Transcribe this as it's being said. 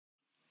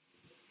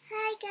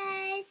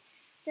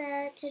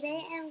So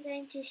today I'm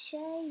going to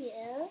show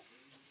you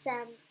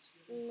some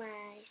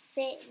my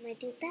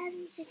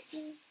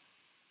 2016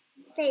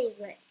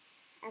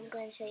 favorites. I'm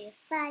going to show you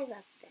 5 of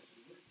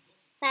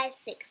them.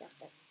 6 of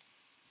them.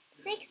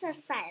 6 or 5.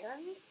 Let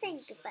me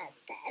think about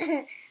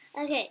that.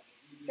 Okay,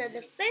 so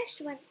the first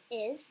one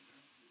is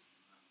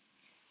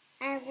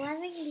I'm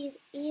loving these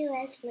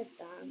EOS lip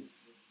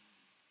balms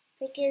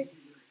because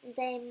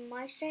they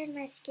moisturize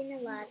my skin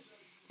a lot,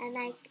 and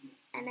I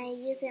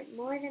use it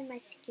more than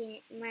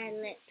my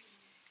lips.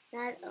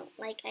 Not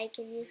like I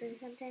can use them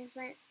sometimes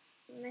my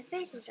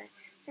face is dry.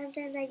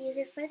 Sometimes I use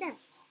it for them.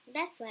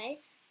 That's why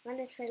one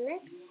is for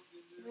lips,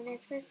 one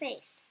is for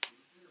face,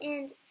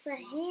 and for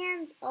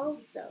hands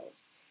also.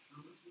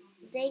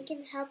 They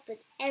can help with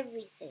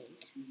everything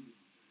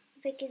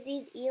because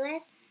these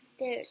EOS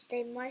they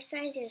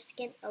moisturize your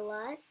skin a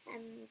lot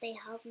and they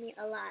help me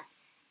a lot.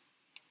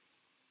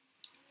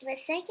 The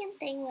second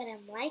thing what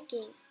I'm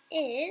liking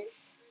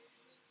is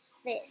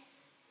this.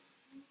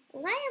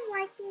 Why I'm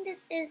liking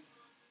this is,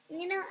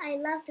 I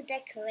love the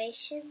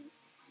decorations,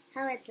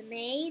 how it's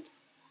made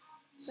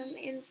from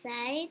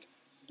inside,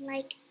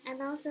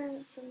 and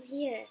also from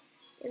here.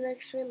 It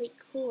looks really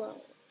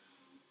cool.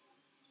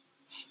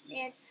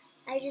 And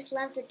I just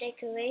love the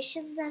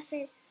decorations of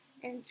it,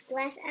 and it's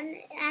glass, and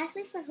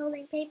actually for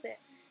holding paper.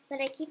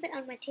 But I keep it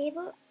on my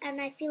table, and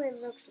I feel it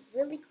looks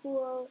really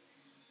cool,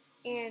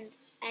 and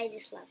I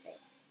just love it.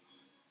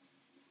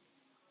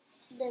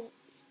 The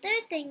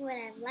third thing what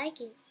I'm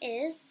liking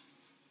is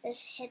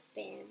this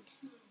headband.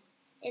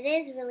 It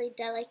is really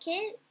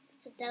delicate.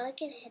 It's a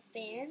delicate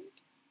headband.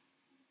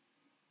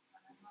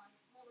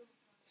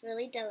 It's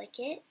really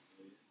delicate.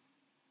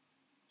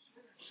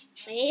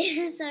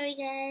 Wait, sorry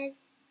guys.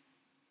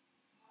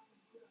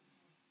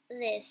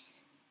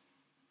 This.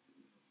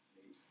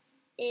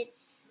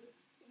 It's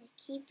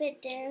keep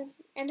it down,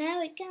 and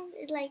now it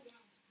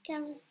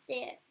comes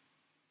there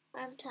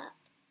on top.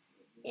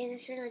 And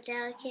it's really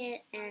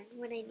delicate, and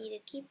when I need to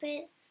keep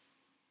it,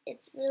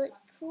 it's really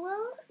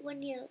cool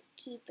when you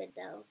keep it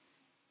though.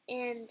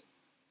 And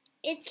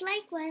it's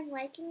like why I'm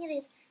liking it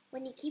is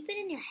when you keep it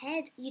in your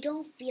head, you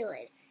don't feel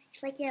it.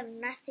 It's like you have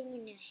nothing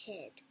in your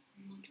head.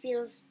 It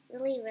feels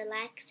really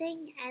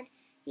relaxing, and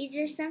you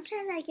just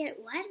sometimes I get,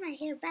 why is my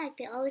hair back?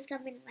 They always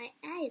come in my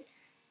eyes,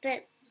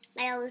 but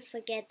I always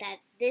forget that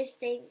this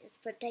thing is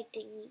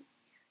protecting me.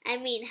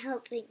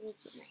 Helping me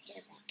keep my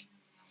hair back.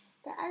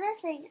 The other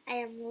thing I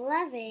am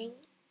loving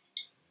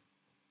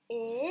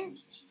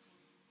is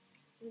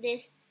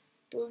this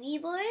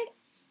boogie board.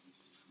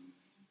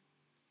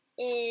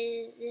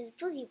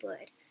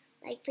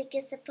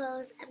 Because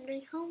suppose I'm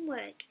doing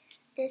homework,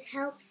 this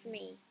helps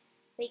me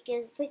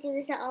because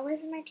it's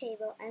always on my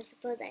table, and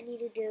suppose I need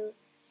to do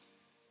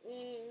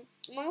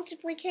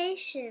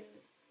multiplication,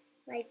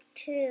 like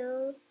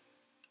 2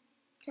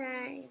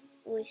 times.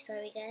 Oh,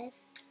 sorry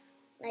guys.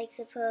 Like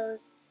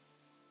suppose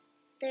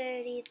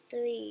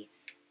 33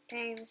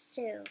 times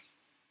 2,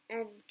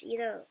 and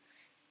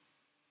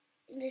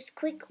just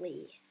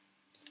quickly.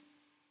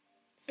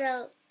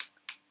 So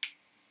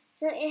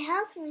it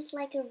helps me. It's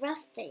like a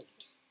rough thing,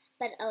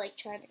 but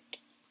electronic.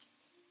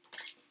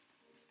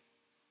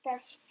 The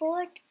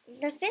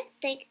fifth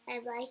thing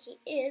I'm liking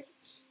is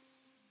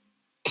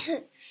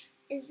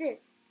is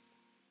this.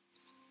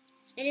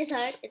 It is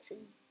hard. It's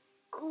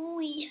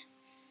gooey.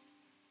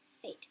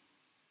 Wait.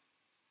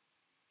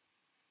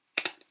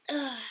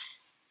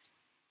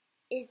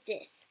 Is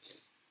this.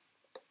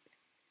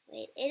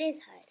 Wait, it is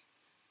hard.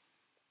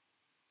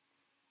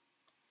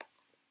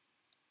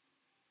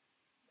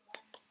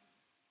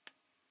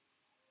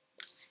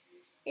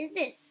 Is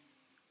this.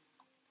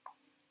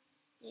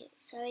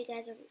 Sorry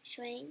guys, I'm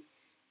showing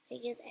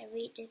because I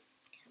read the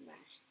camera.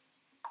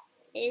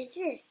 Is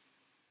this.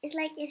 It's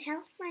like it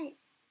helps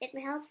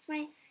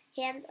my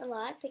hands a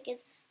lot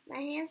because my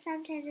hands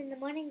sometimes in the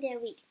morning they're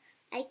weak.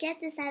 I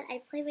get this out,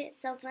 I play with it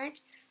so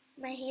much,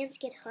 my hands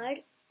get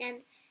hard,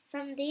 and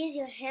from these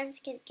your hands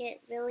can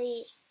get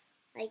really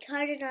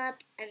harden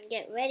up and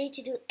get ready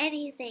to do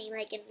anything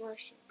like in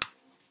motion.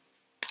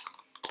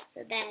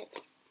 So that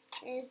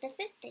is the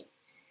fifth thing.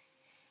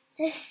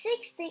 The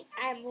sixth thing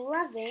I'm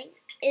loving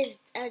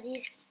are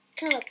these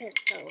color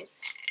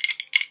pencils.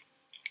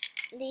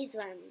 These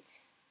ones.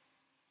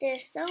 They're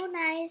so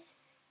nice.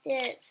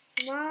 They're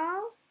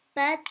small,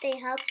 but they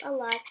help a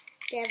lot.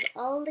 They have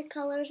all the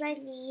colors I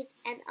need,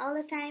 and all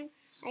the time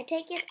I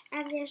take it,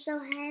 and they're so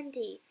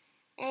handy.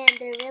 And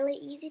they're really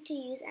easy to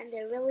use, and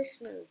they're really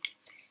smooth.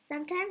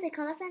 Sometimes the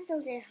color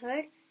pencils, they're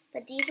hard,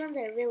 but these ones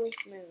are really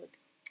smooth.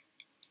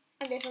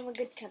 And they're from a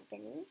good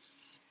company.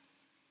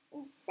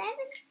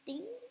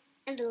 17,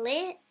 and the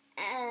lid,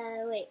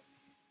 wait.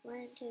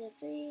 1, 2,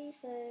 3,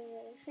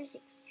 4, 5,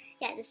 6.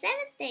 Yeah, the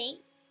seventh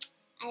thing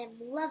I am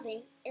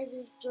loving is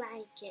this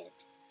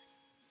blanket.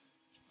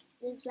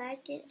 This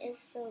blanket is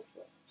so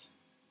good.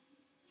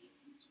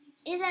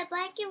 Is that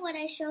blanket what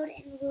I showed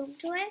in room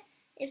tour?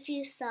 If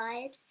you saw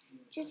it,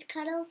 just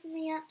cuddles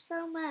me up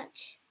so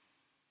much.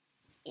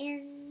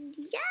 And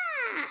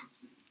yeah!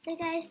 So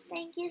guys,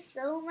 thank you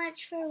so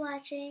much for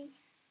watching.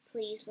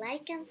 Please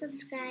like and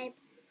subscribe.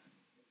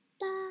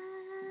 Bye.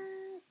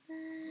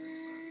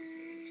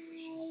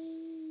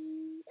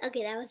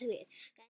 Okay, that was weird.